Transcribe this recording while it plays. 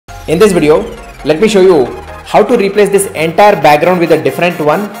In this video, let me show you how to replace this entire background with a different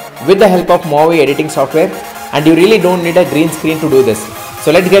one with the help of Movavi editing software, and you really don't need a green screen to do this.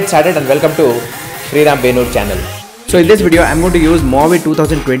 So let's get started and welcome to Sriram Benur channel. So in this video, I'm going to use Movavi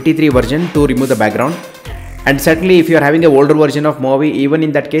 2023 version to remove the background, and certainly if you are having an older version of Movavi, even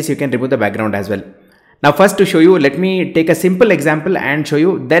in that case you can remove the background as well. Now first, to show you, let me take a simple example and show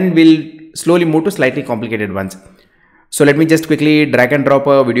you, then we'll slowly move to slightly complicated ones. So let me just quickly drag and drop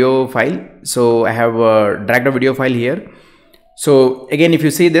a video file. So I have dragged a video file here. So again, if you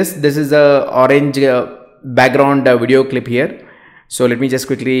see this is a orange background video clip here. So let me just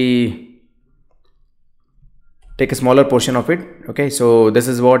quickly take a smaller portion of it. Okay, so this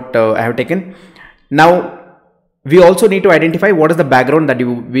is what I have taken. Now we also need to identify what is the background that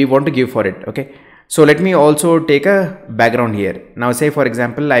we want to give for it. Okay, so let me also take a background here. Now say for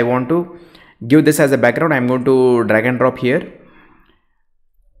example, I want to give this as a background. I'm going to drag and drop here.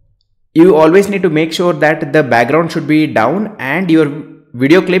 You always need to make sure that the background should be down and your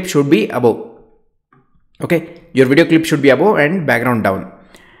video clip should be above. Okay, your video clip should be above and background down.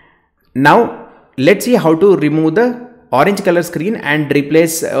 Now let's see how to remove the orange color screen and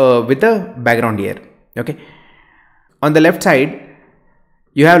replace with the background here. Okay, on the left side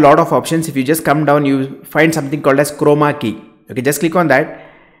you have a lot of options. If you just come down, you find something called as chroma key. Okay, just click on that,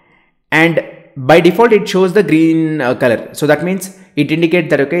 and by default it shows the green color. So that means it indicates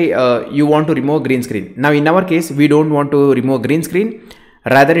that okay, you want to remove green screen. Now in our case, we don't want to remove green screen,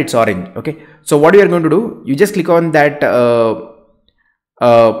 rather it's orange. Okay, so what we are going to do, you just click on that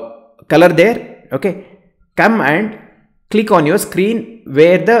color there. Okay, come and click on your screen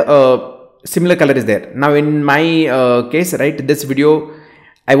where the similar color is there. Now in my case, right, this video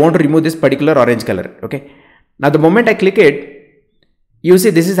I want to remove this particular orange color. Okay, now the moment I click it, you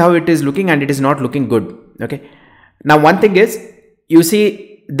see this is how it is looking, and it is not looking good. Okay, now one thing is, you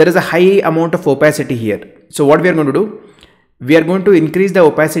see there is a high amount of opacity here. So what we are going to do, we are going to increase the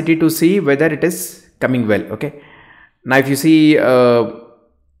opacity to see whether it is coming well. Okay, now if you see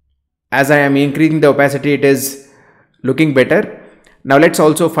as I am increasing the opacity, it is looking better. Now let's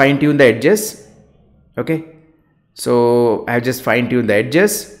also fine tune the edges. Okay, so I have just fine tuned the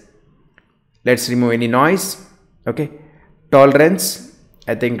edges. Let's remove any noise. Okay, tolerance,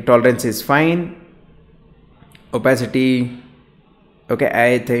 I think tolerance is fine. Opacity, okay,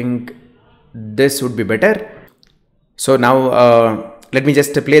 I think this would be better. So now let me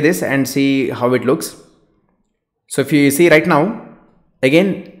just play this and see how it looks. So if you see right now,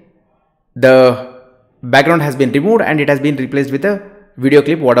 again the background has been removed and it has been replaced with a video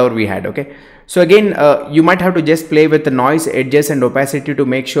clip whatever we had. Okay, so again you might have to just play with the noise, edges and opacity to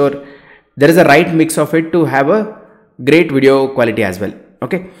make sure there is a right mix of it to have a great video quality as well.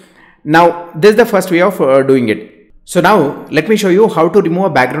 Okay, now this is the first way of doing it. So now let me show you how to remove a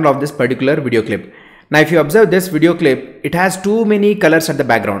background of this particular video clip. Now if you observe this video clip, it has too many colors at the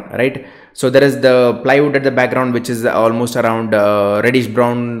background, right? So there is the plywood at the background, which is almost around reddish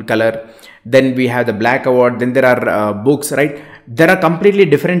brown color. Then we have the black award. Then there are books, right? There are completely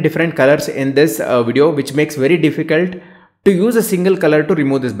different colors in this video, which makes very difficult to use a single color to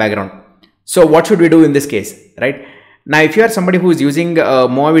remove this background. So what should we do in this case, right? Now if you are somebody who is using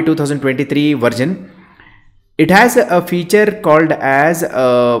Movavi 2023 version, it has a feature called as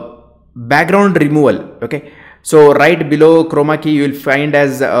background removal. Okay, so right below chroma key you will find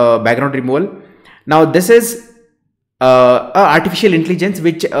as background removal. Now this is artificial intelligence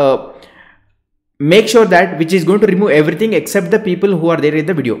which make sure that which is going to remove everything except the people who are there in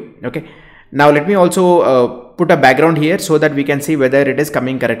the video. Okay, now let me also put a background here so that we can see whether it is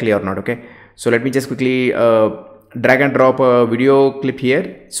coming correctly or not. Okay, so let me just quickly drag and drop a video clip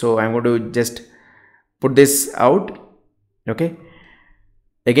here. So I'm going to just put this out. Okay,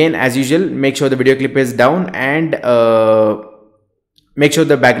 again as usual, make sure the video clip is down and make sure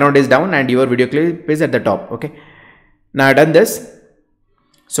the background is down and your video clip is at the top. Okay, now I've done this.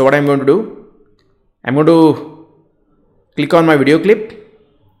 So what I'm going to do, I'm going to click on my video clip.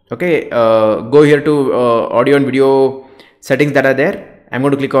 Okay, go here to audio and video settings that are there. I'm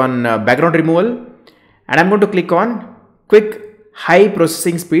going to click on background removal, and I'm going to click on quick high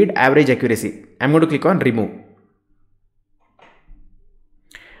processing speed average accuracy. I'm going to click on remove.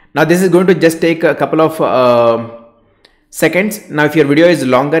 Now this is going to just take a couple of seconds. Now if your video is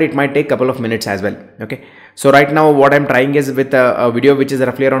longer, it might take a couple of minutes as well. Okay, so right now what I'm trying is with a video which is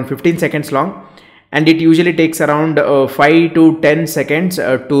roughly around 15 seconds long, and it usually takes around 5 to 10 seconds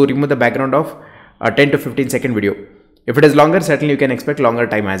to remove the background of a 10 to 15 second video. If it is longer, certainly you can expect longer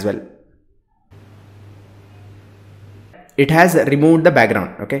time as well. It has removed the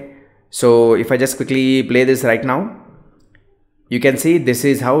background. Okay, so if I just quickly play this right now, you can see this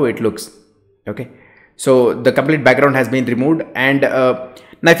is how it looks. Okay, so the complete background has been removed. And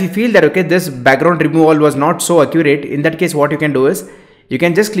now if you feel that okay, this background removal was not so accurate, in that case what you can do is you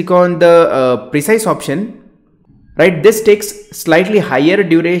can just click on the precise option, right? This takes slightly higher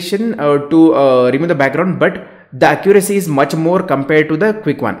duration to remove the background, but the accuracy is much more compared to the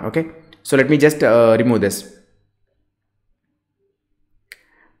quick one. Okay, so let me just remove this.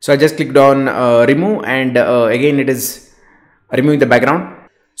 So I just clicked on remove, and again it is removing the background.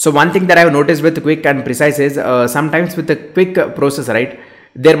 So one thing that I have noticed with quick and precise is sometimes with the quick process, right,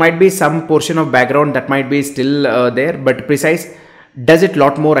 there might be some portion of background that might be still there, but precise does it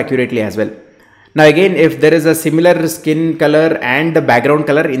lot more accurately as well. Now again, if there is a similar skin color and the background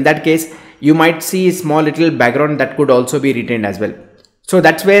color, in that case you might see small little background that could also be retained as well. So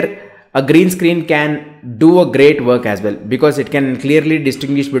that's where a green screen can do a great work as well, because it can clearly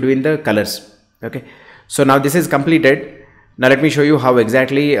distinguish between the colors. Okay, so now this is completed. Now let me show you how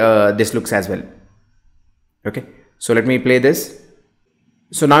exactly this looks as well. Okay, so let me play this.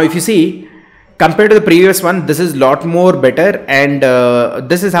 So now if you see, compared to the previous one, this is lot more better, and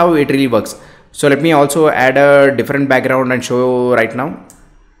this is how it really works. So let me also add a different background and show you right now.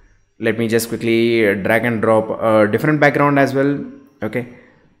 Let me just quickly drag and drop a different background as well. Okay,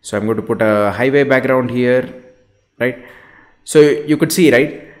 so I'm going to put a highway background here, right? So you could see,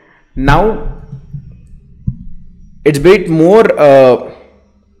 right, now it's a bit more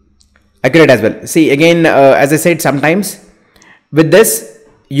accurate as well. See again, as I said, sometimes with this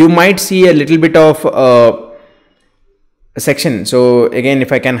you might see a little bit of section. So again,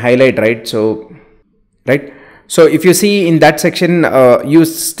 if I can highlight, right, so right, so if you see in that section, you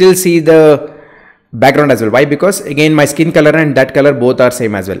still see the background as well. Why? Because again my skin color and that color both are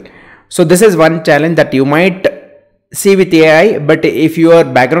same as well. So this is one challenge that you might see with AI, but if your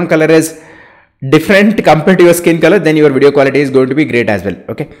background color is different compared to your skin color, then your video quality is going to be great as well.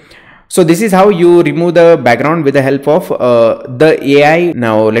 Okay, so this is how you remove the background with the help of the AI.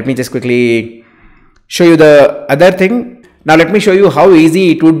 Now let me just quickly show you the other thing. Now let me show you how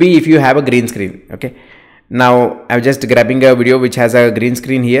easy it would be if you have a green screen. Okay, now I'm just grabbing a video which has a green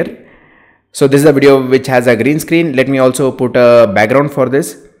screen here. So this is a video which has a green screen. Let me also put a background for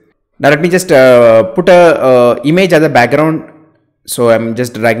this. Now let me just put a image as a background. So I'm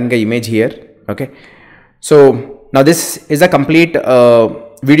just dragging the image here. Okay, so now this is a complete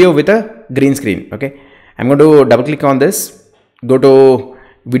video with a green screen. Okay, I'm going to double click on this, go to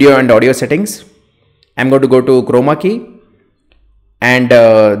video and audio settings. I'm going to go to chroma key, and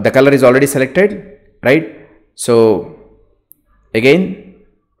the color is already selected, right? So again,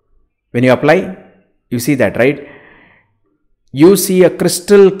 when you apply, you see that, right, you see a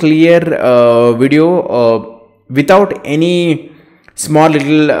crystal clear video without any small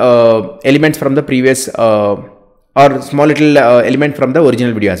little elements from the previous or small little element from the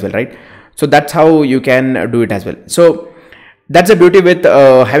original video as well, right? So that's how you can do it as well. So that's the beauty with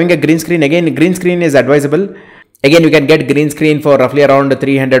having a green screen. Again, green screen is advisable. Again, you can get green screen for roughly around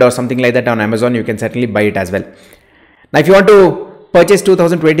 300 or something like that on Amazon. You can certainly buy it as well. Now if you want to purchase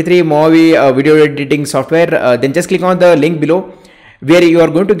 2023 Movavi video editing software, then just click on the link below, where you are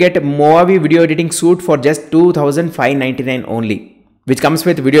going to get Movavi video editing suite for just 2,599 only, which comes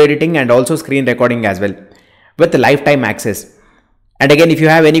with video editing and also screen recording as well, with lifetime access. And again, if you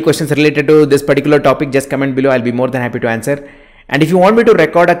have any questions related to this particular topic, just comment below. I'll be more than happy to answer. And if you want me to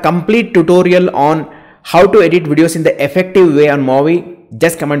record a complete tutorial on how to edit videos in the effective way on Movavi,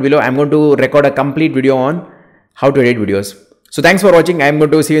 just comment below. I'm going to record a complete video on how to edit videos. So thanks for watching. I'm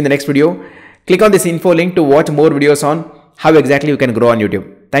going to see you in the next video. Click on this info link to watch more videos on how exactly you can grow on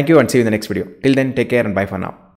YouTube. Thank you and see you in the next video. Till then, take care and bye for now.